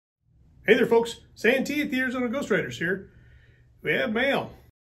Hey there, folks. Santee at the Arizona Ghost Riders here. We have mail.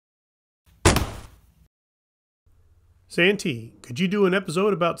 Santee, could you do an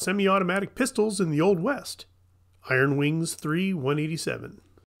episode about semi-automatic pistols in the Old West? Iron Wings 3 187.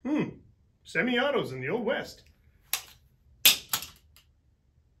 Semi-autos in the Old West.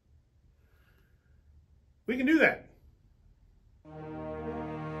 We can do that.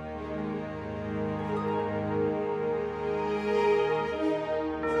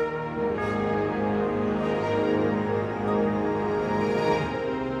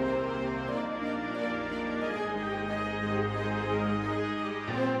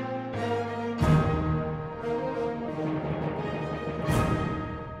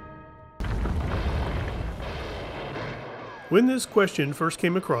 When this question first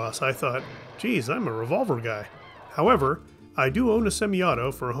came across, I thought, geez, I'm a revolver guy. However, I do own a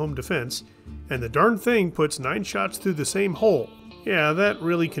semi-auto for home defense, and the darn thing puts 9 shots through the same hole. Yeah, that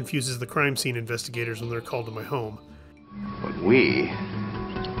really confuses the crime scene investigators when they're called to my home. But we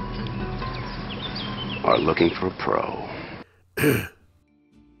are looking for a pro.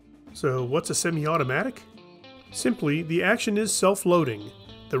 So what's a semi-automatic? Simply, the action is self-loading.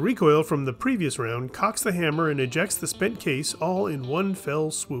 The recoil from the previous round cocks the hammer and ejects the spent case all in one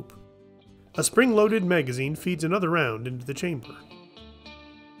fell swoop. A spring-loaded magazine feeds another round into the chamber.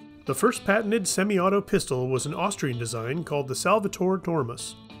 The first patented semi-auto pistol was an Austrian design called the Salvatore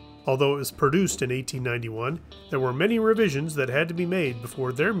Tormus. Although it was produced in 1891, there were many revisions that had to be made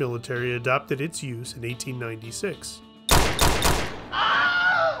before their military adopted its use in 1896.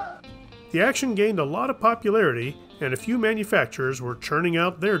 The action gained a lot of popularity, and a few manufacturers were churning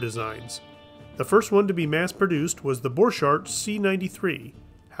out their designs. The first one to be mass-produced was the Borchardt C93.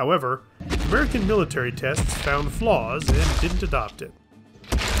 However, American military tests found flaws and didn't adopt it.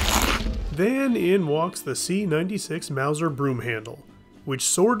 Then in walks the C96 Mauser broom handle, which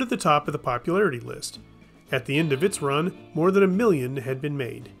soared to the top of the popularity list. At the end of its run, more than 1 million had been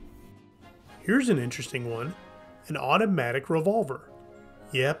made. Here's an interesting one, an automatic revolver.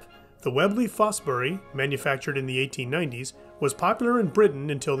 Yep. The Webley Fosbury, manufactured in the 1890s, was popular in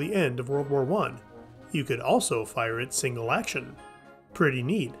Britain until the end of World War I. You could also fire it single action. Pretty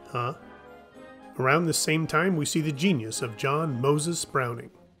neat, huh? Around the same time, we see the genius of John Moses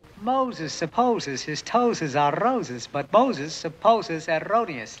Browning. Moses supposes his toes are roses, but Moses supposes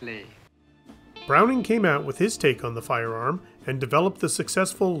erroneously. Browning came out with his take on the firearm and developed the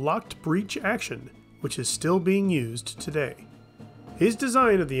successful locked breech action, which is still being used today. His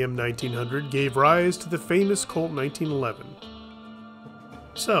design of the M1900 gave rise to the famous Colt 1911.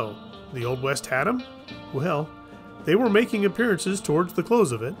 So, the Old West had them? Well, they were making appearances towards the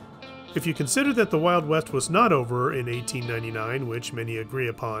close of it. If you consider that the Wild West was not over in 1899, which many agree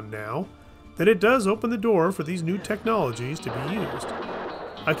upon now, then it does open the door for these new technologies to be used.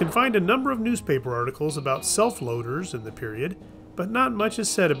 I can find a number of newspaper articles about self-loaders in the period, but not much is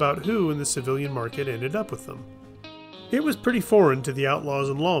said about who in the civilian market ended up with them. It was pretty foreign to the outlaws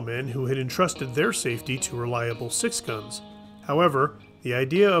and lawmen who had entrusted their safety to reliable 6-guns. However, the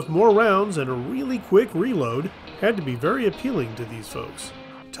idea of more rounds and a really quick reload had to be very appealing to these folks.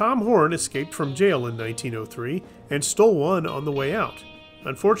 Tom Horn escaped from jail in 1903 and stole one on the way out.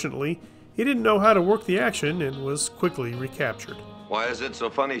 Unfortunately, he didn't know how to work the action and was quickly recaptured. Why is it so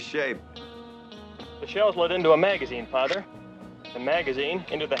funny shaped? The shell's let into a magazine, Father. The magazine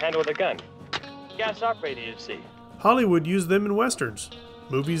into the handle of the gun. Gas operated, you see. Hollywood used them in westerns.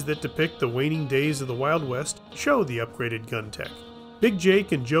 Movies that depict the waning days of the Wild West show the upgraded gun tech. Big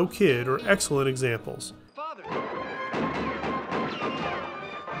Jake and Joe Kidd are excellent examples. Father!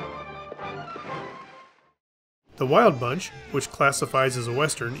 The Wild Bunch, which classifies as a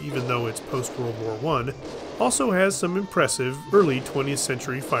western even though it's post-World War I, also has some impressive early 20th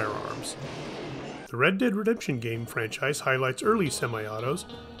century firearms. The Red Dead Redemption game franchise highlights early semi-autos,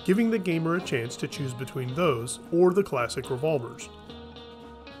 giving the gamer a chance to choose between those or the classic revolvers.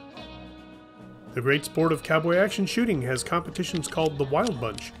 The great sport of cowboy action shooting has competitions called the Wild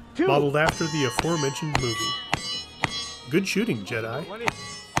Bunch, modeled after the aforementioned movie. Good shooting, Jedi.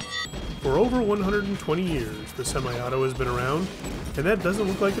 For over 120 years, the semi-auto has been around, and that doesn't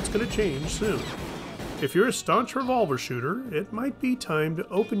look like it's going to change soon. If you're a staunch revolver shooter, it might be time to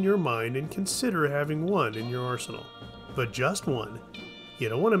open your mind and consider having one in your arsenal. But just one. You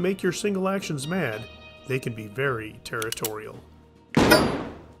don't want to make your single actions mad. They can be very territorial.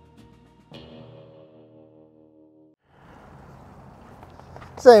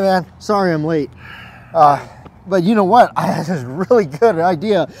 Say, man, sorry I'm late. But you know what? I had this really good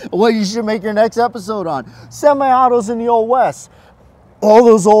idea of what you should make your next episode on. Semi-autos in the Old West. All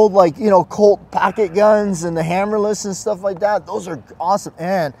those old, like, you know, Colt pocket guns and the hammerless and stuff like that. Those are awesome.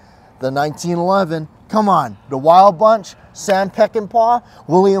 And The 1911. Come on. The Wild Bunch, Sam Peckinpah,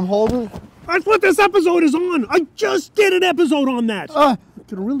 William Holden. That's what this episode is on. I just did an episode on that.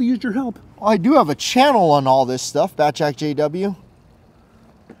 Could have really used your help. I do have a channel on all this stuff, Batjack JW.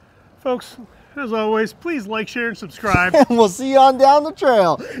 Folks, as always, please like, share, and subscribe. And we'll see you on down the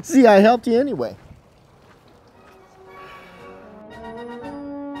trail. See, I helped you anyway.